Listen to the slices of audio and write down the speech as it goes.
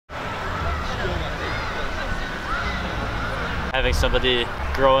having somebody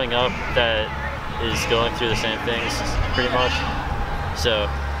growing up that is going through the same things pretty much. So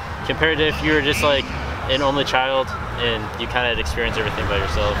compared to if you were just like an only child and you kind of had experienced everything by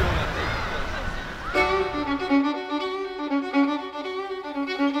yourself.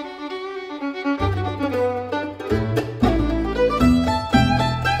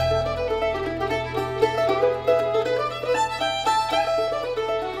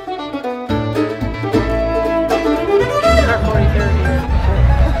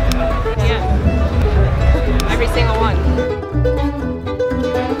 Every single one.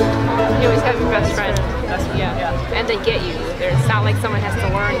 You always have your best friend. Yeah. And they get you. It's not like someone has to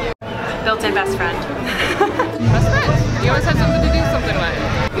learn you. Built-in best friend. Best friend. You always have something to do something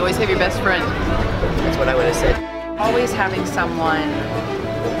with. You always have your best friend. That's what I would have said. Always having someone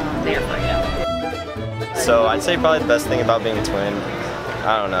there for you. So I'd say probably the best thing about being a twin,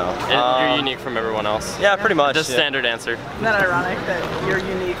 I don't know. You're unique from everyone else. Yeah, pretty much. Just standard answer. Isn't that ironic that you're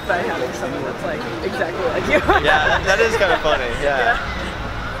unique by having someone that's like exactly like you? Yeah, that is kind of funny. Yeah.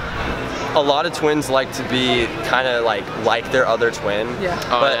 A lot of twins like to be kind of like their other twin. Yeah.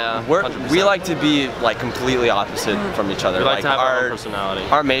 But yeah, we like to be like completely opposite from each other. We like to have our own personality.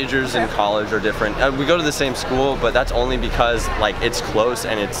 Our majors in college are different. We go to the same school, but that's only because like it's close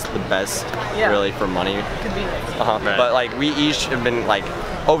and it's the best really for money. Convenience. Right. But like we each have been like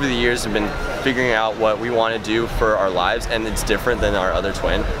over the years have been figuring out what we want to do for our lives, and it's different than our other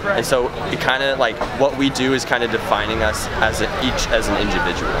twin. Right. And so it kind of like what we do is kind of defining us as each as an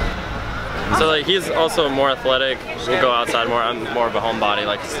individual. So like he's also more athletic, we'll go outside more. I'm more of a homebody,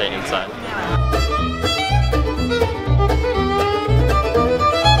 like to stay inside.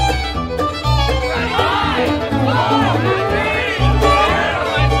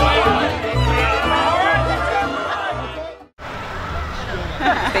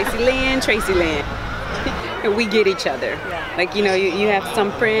 Tracy Lynn. And we get each other. Like, you know, you have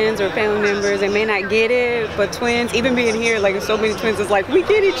some friends or family members that may not get it, but twins, even being here, like so many twins, is like, we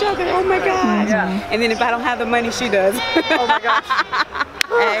get each other, oh my gosh. And then if I don't have the money, she does. Oh my gosh.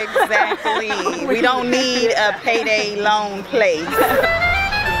 Exactly. We don't need a payday loan place.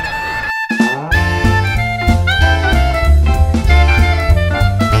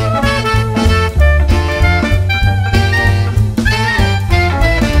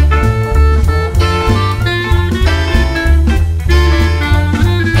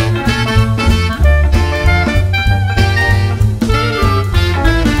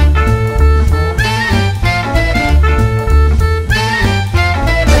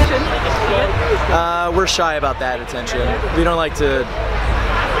 We're shy about that attention. We don't like to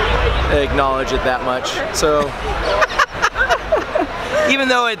acknowledge it that much. So, even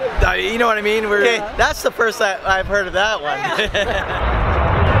though it, you know what I mean? We're, okay, that's the first I've heard of that one. Best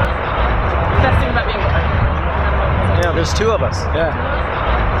thing about being a twin. Yeah, there's two of us. Yeah.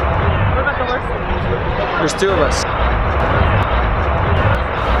 What about the worst thing? There's two of us.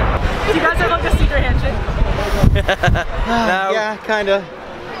 Do you guys have like a secret handshake? No. Yeah, kinda.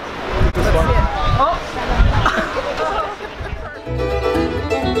 Oh.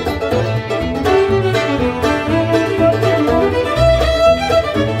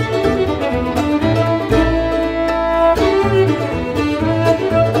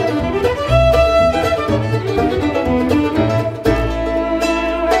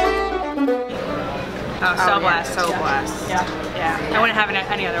 So blessed. Yeah. I wouldn't have it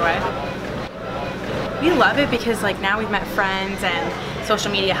any other way. We love it because like now we've met friends and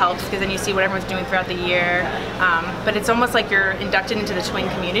social media helps because then you see what everyone's doing throughout the year. But it's almost like you're inducted into the twin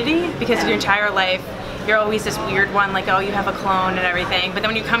community because your entire life you're always this weird one, like, oh, you have a clone and everything. But then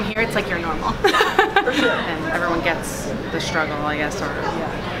when you come here, it's like you're normal. For sure. And everyone gets the struggle, I guess, or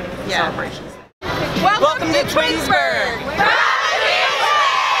celebrations. Welcome to Twinsburg!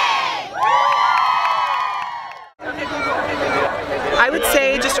 I would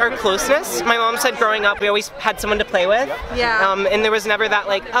say just our closeness. My mom said growing up we always had someone to play with. Yeah. And there was never that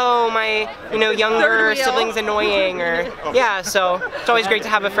like, oh, my younger sibling's annoying, or so it's always great to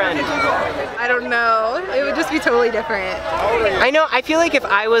have a friend. I don't know. It would just be totally different. I know, I feel like if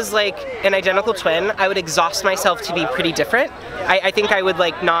I was like an identical twin, I would exhaust myself to be pretty different. I think I would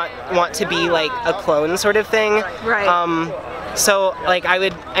like not want to be like a clone sort of thing. Right. So like I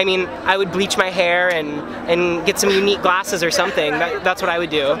would bleach my hair and get some unique glasses or something. That's what I would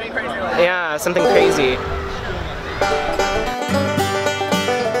do. Yeah, something crazy.